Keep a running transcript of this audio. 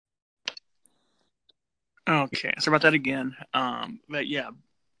Okay, so about that again. But yeah,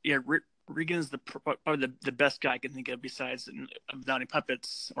 Regan is probably the best guy I can think of besides Donnie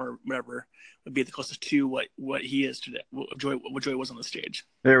Puppets or whatever would be the closest to what he is today. What Joy was on the stage.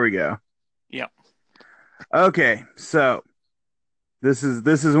 There we go. Yeah. Okay, so this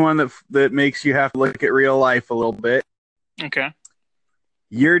is one that makes you have to look at real life a little bit. Okay.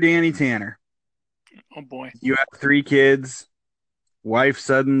 You're Danny Tanner. Oh boy. You have three kids. Wife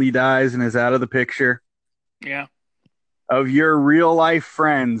suddenly dies and is out of the picture. Yeah. Of your real life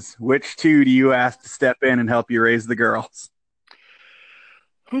friends, which two do you ask to step in and help you raise the girls?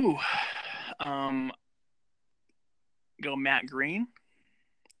 Who? Um, go Matt Green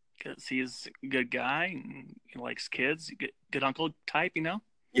because he's a good guy and he likes kids. Good uncle type, you know.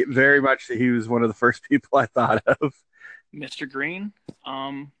 Very much he was one of the first people I thought of. Mr. Green.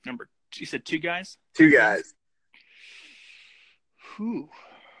 Number you said two guys, Two two guys. guys. Who?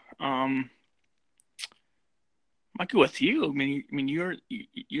 Um, might go with you. I mean,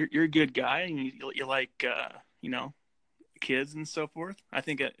 you're a good guy, and you like you know kids and so forth. I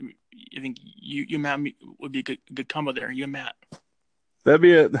think you Matt would be a good combo there. You and Matt,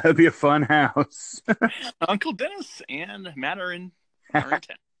 That'd be a fun house. Uncle Dennis and Matt are in town,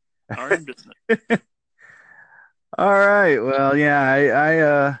 are in business. All right. Well,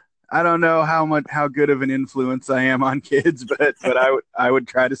 yeah, I don't know how good of an influence I am on kids, but I would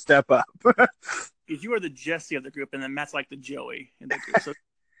try to step up. Because you are the Jesse of the group, and then Matt's like the Joey in the group. So it's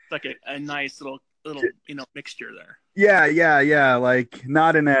like a nice little mixture there. Yeah. Like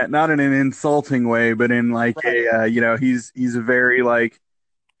not in an insulting way, but in like Right. he's a very like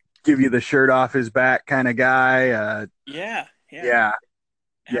give you the shirt off his back kind of guy. Yeah. Yeah. Yeah,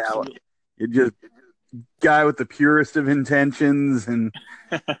 yeah. Absolutely. You just guy with the purest of intentions, and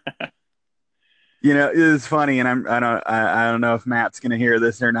it's funny. And I don't know if Matt's gonna hear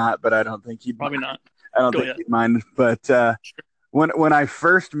this or not, but I don't think he'd Probably not. I don't Go think ahead. he'd mind. But when I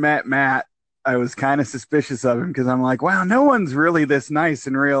first met Matt, I was kind of suspicious of him because I'm like, wow, no one's really this nice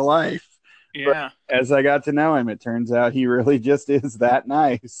in real life. But Yeah, as I got to know him, it turns out he really just is that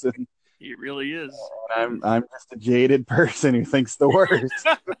nice. And he really is. I'm just a jaded person who thinks the worst.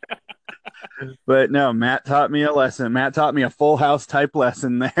 But no, Matt taught me a lesson. Matt taught me a Full House type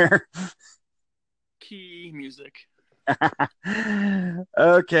lesson there. Key music.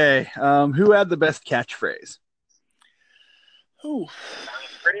 Okay, who had the best catchphrase? Oh,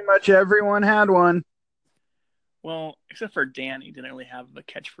 Pretty much everyone had one. well, except for Danny, didn't really have the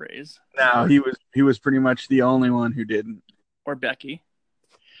catchphrase, No, he was pretty much the only one who didn't. or Becky.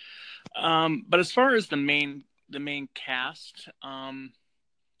 But as far as the main cast,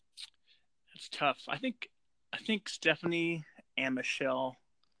 it's tough. I think Stephanie and Michelle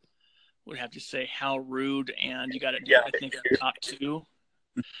would have to say how rude, and you got to do Yeah, I think a top two.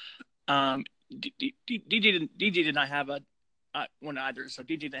 DJ did not have one either, so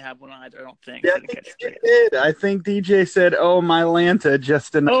DJ didn't have one either. I don't think yeah, for the DJ catchphrase. did. I think DJ said, "Oh my Lanta,"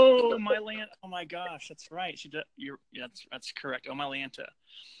 just enough. Oh my land! Oh my gosh, that's right. She did. Yeah, that's correct. Oh my Lanta.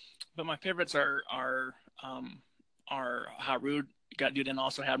 But my favorites are how rude got dude and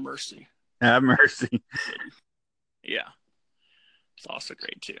also have mercy. Have mercy. Yeah, it's also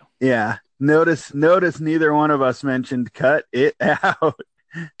great too. Yeah. Notice neither one of us mentioned cut it out.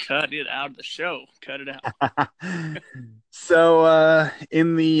 Cut it out of the show. Cut it out. So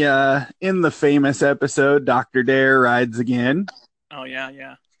in the famous episode, Dr. Dare rides again. Oh yeah,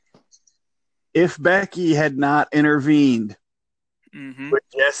 yeah. If Becky had not intervened, Mm-hmm. would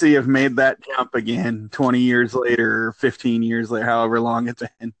Jesse have made that jump again 20 years later or 15 years later, however long it's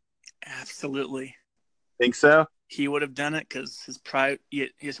been? Absolutely. Think so? He would have done it because his pride. He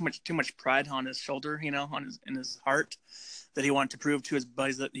has too much pride on his shoulder, on his in his heart, that he wanted to prove to his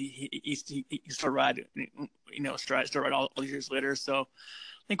buddies that he still ride, still ride all these years later. So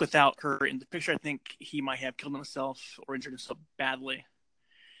I think without her in the picture, I think he might have killed himself or injured himself badly.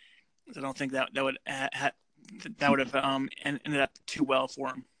 I don't think that would have ended up too well for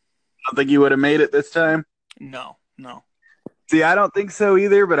him. I don't think he would have made it this time. No, no. See, I don't think so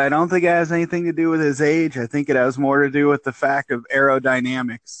either, but I don't think it has anything to do with his age. I think it has more to do with the fact of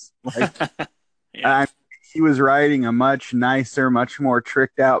aerodynamics. Like, Yeah, I, he was riding a much nicer, much more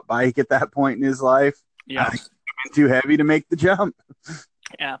tricked out bike at that point in his life. I yeah, think he was too heavy to make the jump.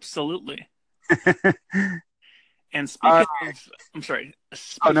 absolutely. And uh, speaking of, I'm sorry,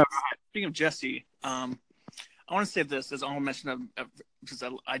 oh no, speaking of Jesse, I want to say this as honorable mention of because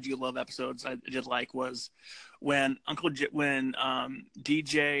I do love episodes I did like was when when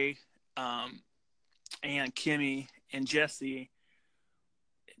DJ and Kimmy and Jesse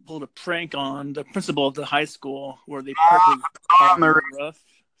pulled a prank on the principal of the high school where they parked the car on on the the roof.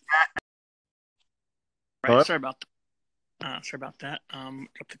 Right. Hello? Sorry about that. Got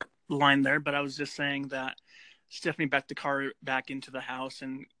the line there, but I was just saying that Stephanie backed the car back into the house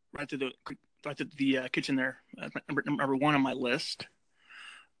and right to the kitchen there. Number one on my list.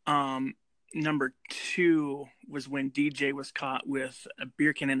 Um, Number two was when DJ was caught with a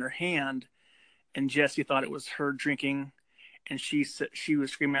beer can in her hand, and Jesse thought it was her drinking, and she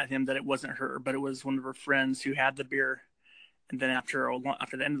was screaming at him that it wasn't her, but it was one of her friends who had the beer. And then after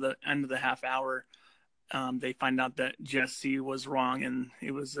the end of the half hour, they find out that Jesse was wrong, and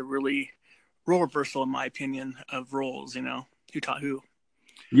it was a really role reversal, in my opinion, of roles. Who taught who.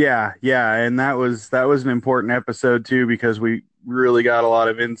 Yeah, yeah, and that was an important episode too because we really got a lot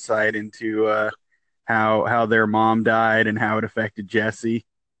of insight into how their mom died and how it affected Jesse.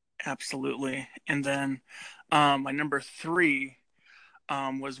 Absolutely. And then my number three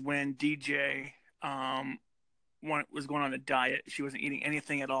was when DJ was going on a diet. She wasn't eating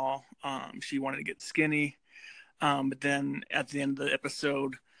anything at all. She wanted to get skinny. But then at the end of the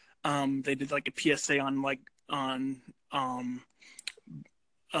episode, they did like a PSA on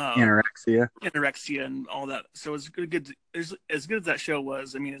Anorexia. anorexia and all that. So it's good. As good as that show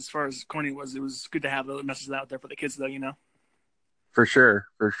was. I mean, as far as corny was, it was good to have those messages out there for the kids, though. For sure,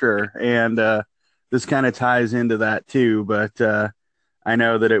 for sure. And this kind of ties into that too, but I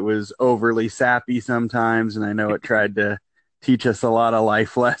know that it was overly sappy sometimes, and I know it tried to teach us a lot of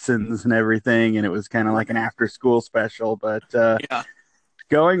life lessons and everything, and it was kind of like an after school special. But Yeah.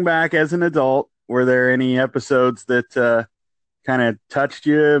 going back as an adult, were there any episodes that kind of touched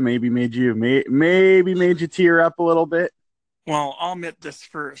you, maybe made you tear up a little bit? Well, I'll admit this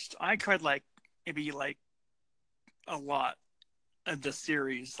first. I cried maybe a lot of the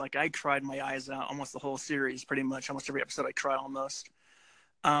series. Like I cried my eyes out almost the whole series, pretty much. Almost every episode I cried almost.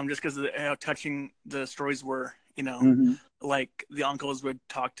 Just because of how touching the stories were. Mm-hmm. Like the uncles would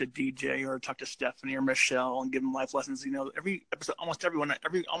talk to DJ or talk to Stephanie or Michelle and give them life lessons. Every episode, almost everyone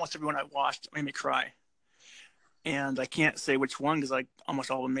I watched made me cry. And I can't say which one because almost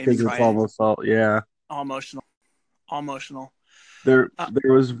all of them made me Because cry. it's almost all, yeah. All emotional. There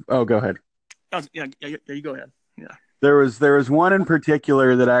was. Oh, go ahead. Yeah, you go ahead. Yeah. There was one in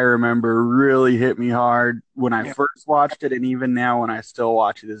particular that I remember really hit me hard when I Yeah. first watched it, and even now when I still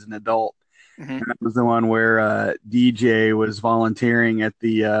watch it as an adult. Mm-hmm. And that was the one where DJ was volunteering at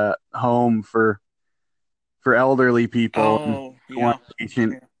the home for elderly people. Oh, And yeah. one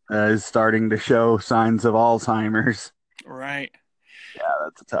patient is starting to show signs of Alzheimer's. Right. Yeah,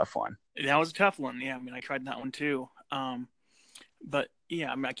 that's a tough one. That was a tough one. Yeah, I mean, I tried that one too. But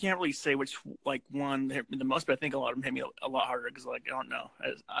yeah, I mean, I can't really say which one hit me the most, but I think a lot of them hit me a lot harder because I don't know,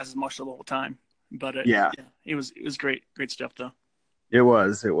 I was emotional the whole time. But it was great stuff though. It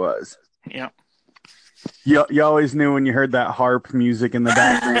was. Yeah. You always knew when you heard that harp music in the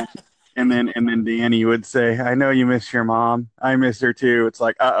background. And then Danny would say, "I know you miss your mom. I miss her too." It's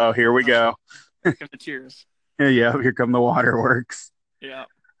like, uh-oh, here we go. Here come the tears. Yeah, here come the waterworks. Yeah.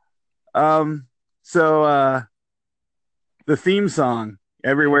 So the theme song,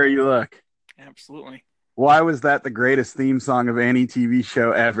 Everywhere You Look. Absolutely. Why was that the greatest theme song of any TV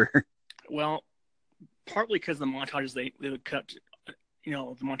show ever? Well, partly because the montages they would cut, the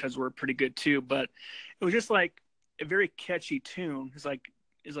montages were pretty good too, but it was just like a very catchy tune. It's like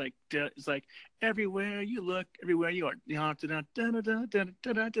everywhere you look, everywhere you are.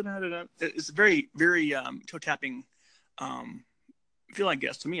 It's very, very toe tapping feel, I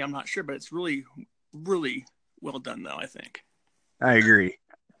guess, to me. I'm not sure, but it's really, really well done, though, I think. I agree.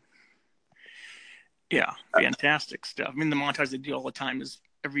 Yeah, fantastic stuff. I mean, the montage they do all the time is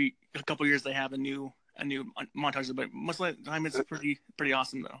every couple of years they have a new montage, but most of the time it's pretty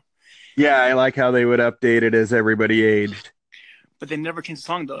awesome, though. Yeah, I like how they would update it as everybody aged. But they never changed the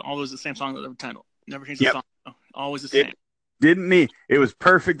song, though. Always the same song every time. Never changed the song. Though. Always the same. Didn't need. It was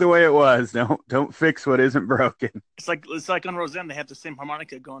perfect the way it was. Don't fix what isn't broken. It's like on Roseanne, they have the same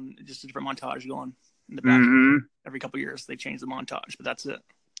harmonica going, just a different montage going in the back. Mm-hmm. Every couple of years they change the montage, but that's it.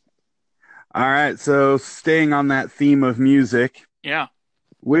 All right, so staying on that theme of music. Yeah.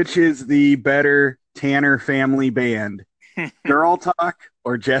 Which is the better Tanner family band? Girl Talk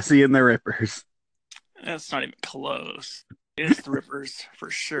or Jesse and the Rippers? That's not even close. It's the Rippers for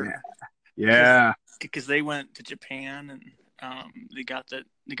sure. Yeah. Because they went to Japan and they got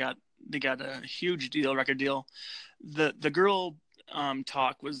a huge record deal. The girl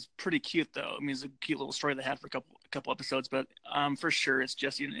talk was pretty cute though. I mean, it's a cute little story they had for a couple episodes, but for sure it's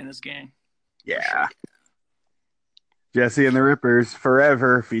Jesse and his gang. Yeah. Sure. Jesse and the Rippers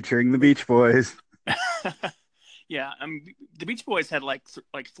Forever featuring the Beach Boys. Yeah, the Beach Boys had like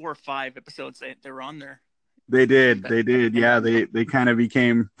 4 or 5 episodes they were on there. They did. Yeah, they kind of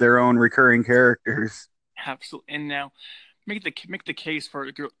became their own recurring characters. Absolutely. And now make the case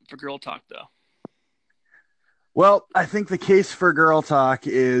for girl talk though. Well, I think the case for Girl Talk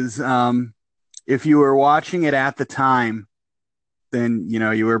is if you were watching it at the time, then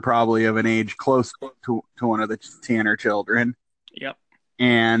you were probably of an age close to one of the Tanner children. Yep.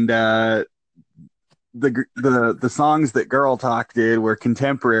 And the songs that Girl Talk did were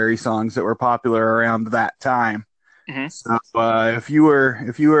contemporary songs that were popular around that time. Mm-hmm. So if you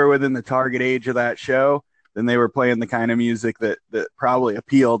were within the target age of that show, then they were playing the kind of music that probably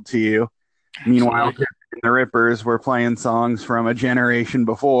appealed to you. Absolutely. Meanwhile, the Rippers were playing songs from a generation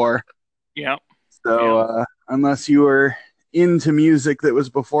before. Yep. So unless you were into music that was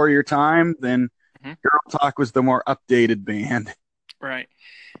before your time, then Girl Talk was the more updated band. Right.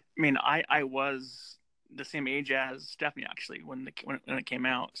 I mean, I was the same age as Stephanie actually when it came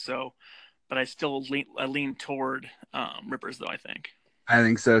out. So, but I still lean toward Rippers though. I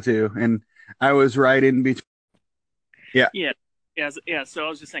think so too, and I was right in between. Yeah. So I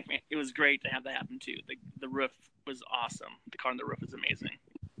was just thinking, man, it was great to have that happen too. The riff was awesome. The car on the roof is amazing.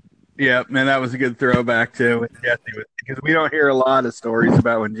 Yeah, man, that was a good throwback to when Jesse was, because we don't hear a lot of stories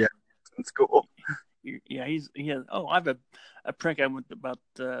about when Jesse was in school. Yeah, he has. Oh, I have a prank about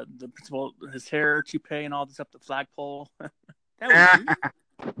the principal, his hair toupee and all this up the flagpole. That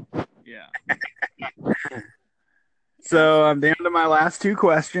was yeah. So I'm down to my last two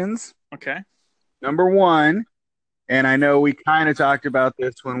questions. Okay. Number one, and I know we kind of talked about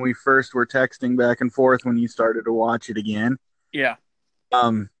this when we first were texting back and forth when you started to watch it again. Yeah.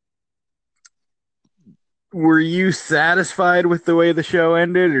 Were you satisfied with the way the show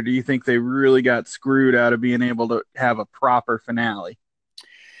ended, or do you think they really got screwed out of being able to have a proper finale?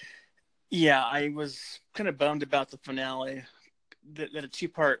 Yeah, I was kind of bummed about the finale. That a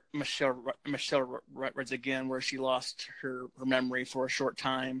two-part Michelle Rutledge again, where she lost her memory for a short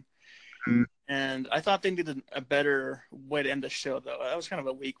time. Mm-hmm. And I thought they did a better way to end the show, though. That was kind of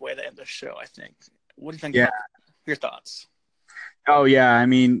a weak way to end the show, I think. What do you think? Yeah. Your thoughts? Oh yeah, I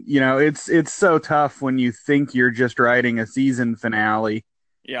mean, it's so tough when you think you're just writing a season finale.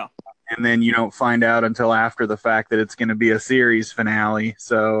 Yeah. And then you don't find out until after the fact that it's going to be a series finale.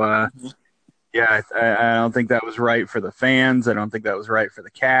 So yeah, I don't think that was right for the fans. I don't think that was right for the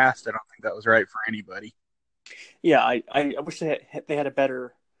cast. I don't think that was right for anybody. Yeah, I wish they had a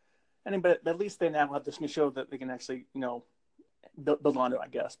better. But at least they now have this new show that they can actually, build onto. I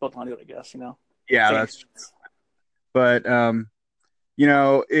guess. Yeah, that's true. But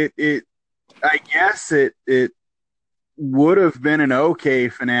it I guess it would have been an okay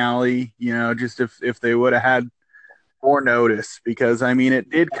finale, just if they would have had more notice, because I mean it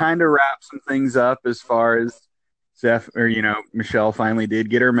did kind of wrap some things up as far as Michelle finally did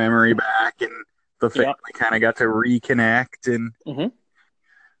get her memory back, and the family kind of got to reconnect, and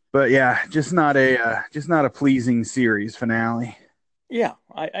but yeah, just not a pleasing series finale. Yeah,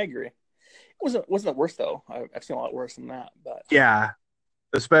 I agree. It wasn't worse though. I've seen a lot worse than that, but yeah.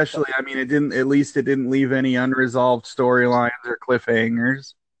 Especially, I mean, it didn't leave any unresolved storylines or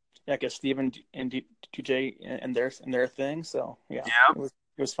cliffhangers. Yeah, I guess Steven and DJ and their thing. So yeah, it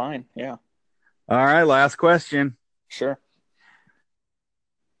was fine. Yeah. All right, last question. Sure.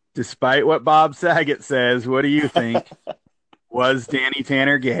 Despite what Bob Saget says, what do you think? Was Danny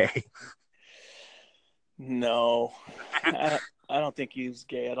Tanner gay? No, I don't think he was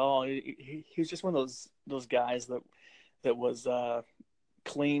gay at all. He was just one of those guys that was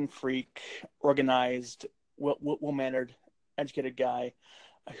clean freak, organized, well-mannered, educated guy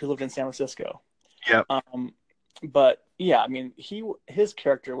who lived in San Francisco. Yep. But yeah, I mean, his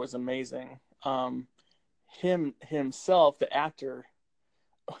character was amazing. Himself, the actor,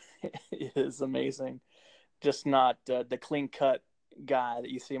 is amazing. Just not the clean cut guy that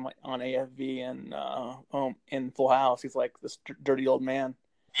you see on AFV and in Full House. He's like this dirty old man.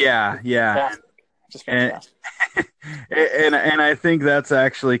 Yeah. Fantastic. Just fantastic. And I think that's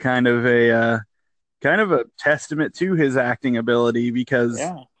actually kind of a testament to his acting ability, because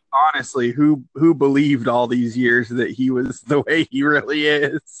honestly, who believed all these years that he was the way he really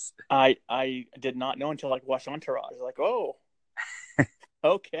is? I did not know until I watched Entourage. Like, oh,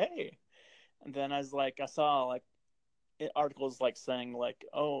 okay. And then I saw articles saying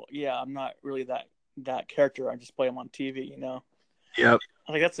oh yeah, I'm not really that character. I just play him on TV, Yep.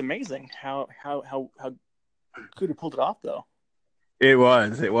 I think that's amazing how good he pulled it off though. It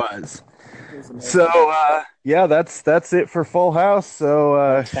was. So yeah, that's it for Full House.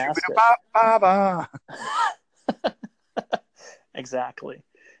 So exactly.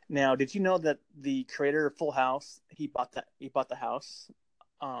 Now, did you know that the creator of Full House, he bought the house?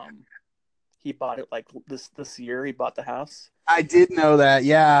 He bought it this year. He bought the house. I did know that.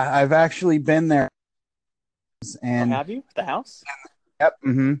 Yeah, I've actually been there. Oh, And have you the house? yep,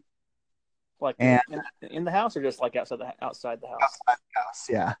 mm-hmm. Like And in the house, or just like outside the house? house,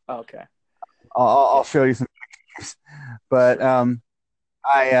 yeah. Okay. I'll Yeah. show you some pictures. But Sure.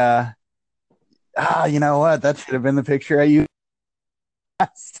 I you know what? That should have been the picture I used.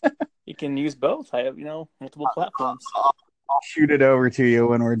 You can use both. I have, multiple platforms. I'll shoot it over to you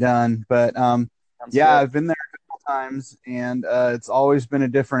when we're done. But Sounds yeah, good. I've been there a couple times, and it's always been a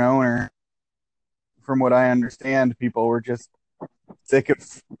different owner. From what I understand, people were just sick of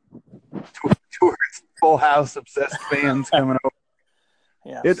tours, Full House obsessed fans coming over.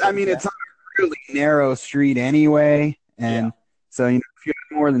 Yeah. I So mean, yeah. it's on a really narrow street anyway, Yeah. and so if you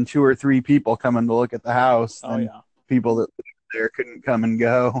had more than two or three people coming to look at the house, Oh then yeah. people that lived there couldn't come and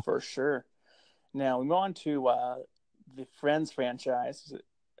go. For sure. Now we go on to the Friends franchise.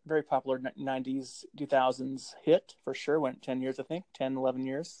 Very popular 90s, 2000s hit for sure. Went 10 years, I think. 10, 11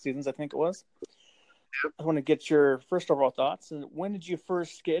 years, seasons, I think it was. I want to get your first overall thoughts. And when did you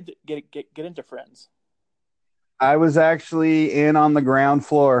first get into Friends? I was actually in on the ground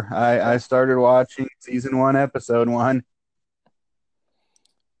floor. I started watching season one, episode one.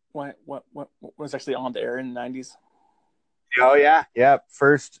 What was actually on the air in the 90s? Oh yeah, yeah.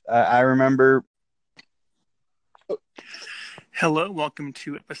 First, I remember. Hello, welcome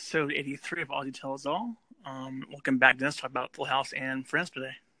to episode 83 of All Details All. Welcome back, Dennis. Talk about Full House and Friends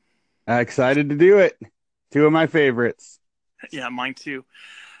today. Excited to do it. Two of my favorites. Yeah, mine too.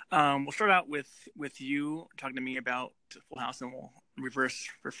 We'll start out with you talking to me about Full House, and we'll reverse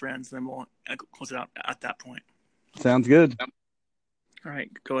for Friends, and then we'll close it out at that point. Sounds good. All right,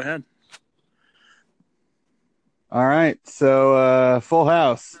 go ahead. All right. So, Full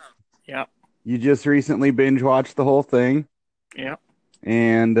House. Yeah. You just recently binge watched the whole thing. Yeah.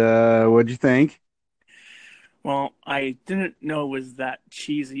 And what'd you think? Well, I didn't know it was that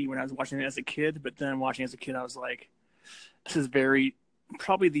cheesy when I was watching it as a kid, but then watching it as a kid, I was like, this is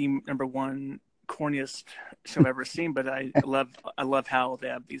probably the number one corniest show I've ever seen. But I love how they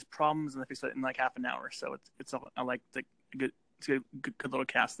have these problems and they fix it in like half an hour. So I like it's a good little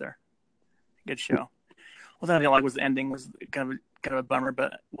cast there. Good show. Well, then I didn't like was the ending was kind of a bummer,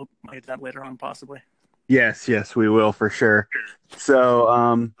 but we'll get that later on possibly. Yes, we will for sure.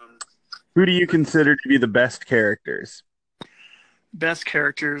 So, who do you consider to be the best characters? Best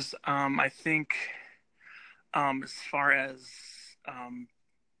characters, I think, as far as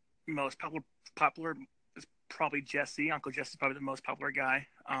most popular is probably Jesse. Uncle Jesse's probably the most popular guy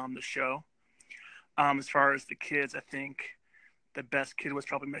on the show. As far as the kids, I think the best kid was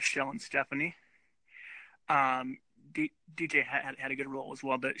probably Michelle and Stephanie. DJ had a good role as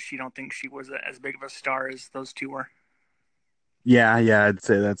well, but she don't think she was as big of a star as those two were. Yeah, I'd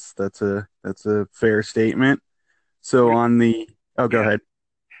say that's a fair statement. So go ahead.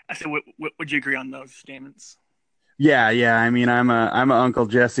 I said, would you agree on those statements? Yeah. I mean, I'm a Uncle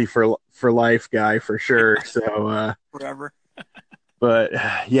Jesse for life guy for sure. So, Forever. but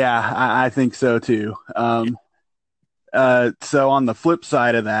yeah, I think so too. So on the flip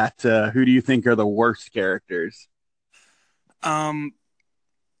side of that, who do you think are the worst characters?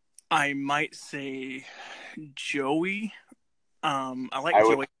 I might say Joey. I like I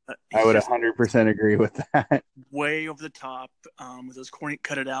would, Joey. I He's would just 100% agree with that. way over the top with those corny,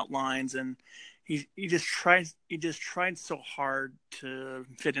 cut it out lines, and he just tried so hard to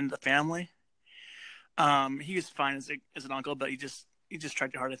fit into the family. He was fine as an uncle, but he just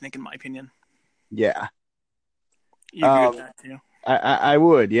tried too hard. I think, in my opinion, Yeah. you agree with that too. I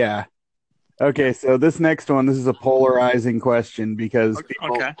would, yeah. Okay, Yeah. so this next one, this is a polarizing question because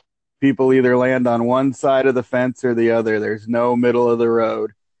Okay. people either land on one side of the fence or the other. There's no middle of the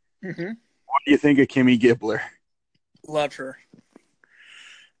road. Mm-hmm. What do you think of Kimmy Gibbler? Love her.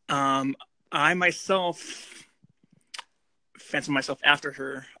 I myself fancy myself after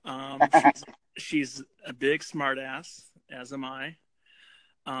her. She's a big smartass, as am I.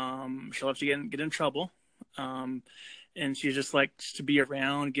 She loves to get in trouble. And she just likes to be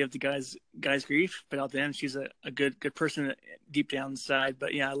around, give the guys grief. But out the end, she's a good person deep down inside.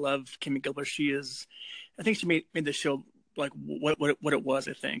 But yeah, I love Kimmy Gibbler. I think she made the show like what it was.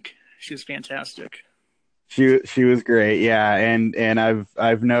 I think she was fantastic. She was great, yeah, and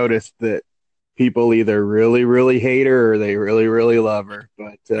I've noticed that people either really really hate her or they really really love her.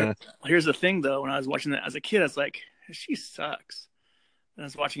 But Here's the thing, though: when I was watching that as a kid, I was like, she sucks. And I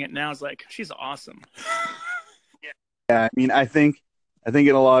was watching it now, I was like, she's awesome. yeah, I mean, I think in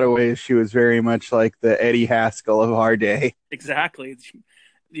a lot of ways she was very much like the Eddie Haskell of our day. Exactly,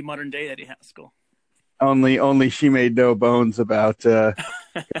 the modern day Eddie Haskell. Only she made no bones about to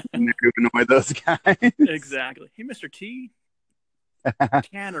annoy those guys. Exactly. Hey, Mr. T.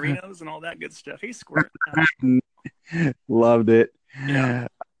 Cannerinos and all that good stuff. Hey, Squirt. Loved it. Yeah.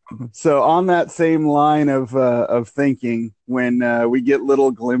 So on that same line of thinking, when we get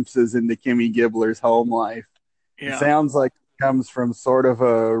little glimpses into Kimmy Gibbler's home life, it Yeah. sounds like it comes from sort of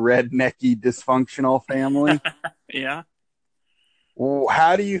a rednecky dysfunctional family. Yeah.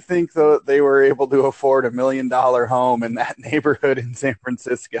 How do you think though they were able to afford $1 million home in that neighborhood in San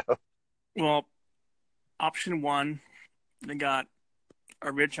Francisco? Well, option one, they got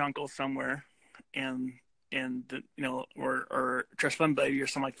a rich uncle somewhere, and or trust fund baby or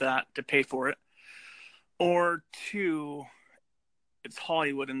something like that to pay for it. Or two, it's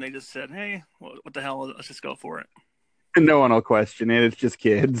Hollywood, and they just said, "Hey, what the hell? Let's just go for it." No one will question it. It's just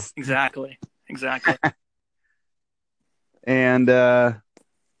kids. Exactly. Exactly. And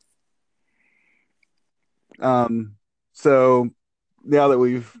um, so now that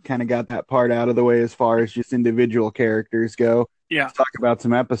we've kind of got that part out of the way as far as just individual characters go, Yeah. let's talk about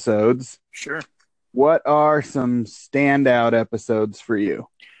some episodes. Sure. What are some standout episodes for you?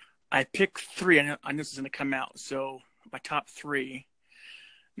 I picked three. I know this is going to come out. So my top three.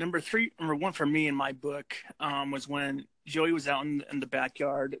 Number one for me in my book was when Joey was out in the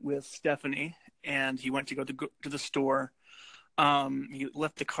backyard with Stephanie, and he went to go to the store. He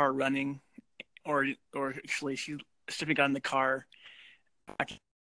left the car running, or actually, Stephanie got in the car.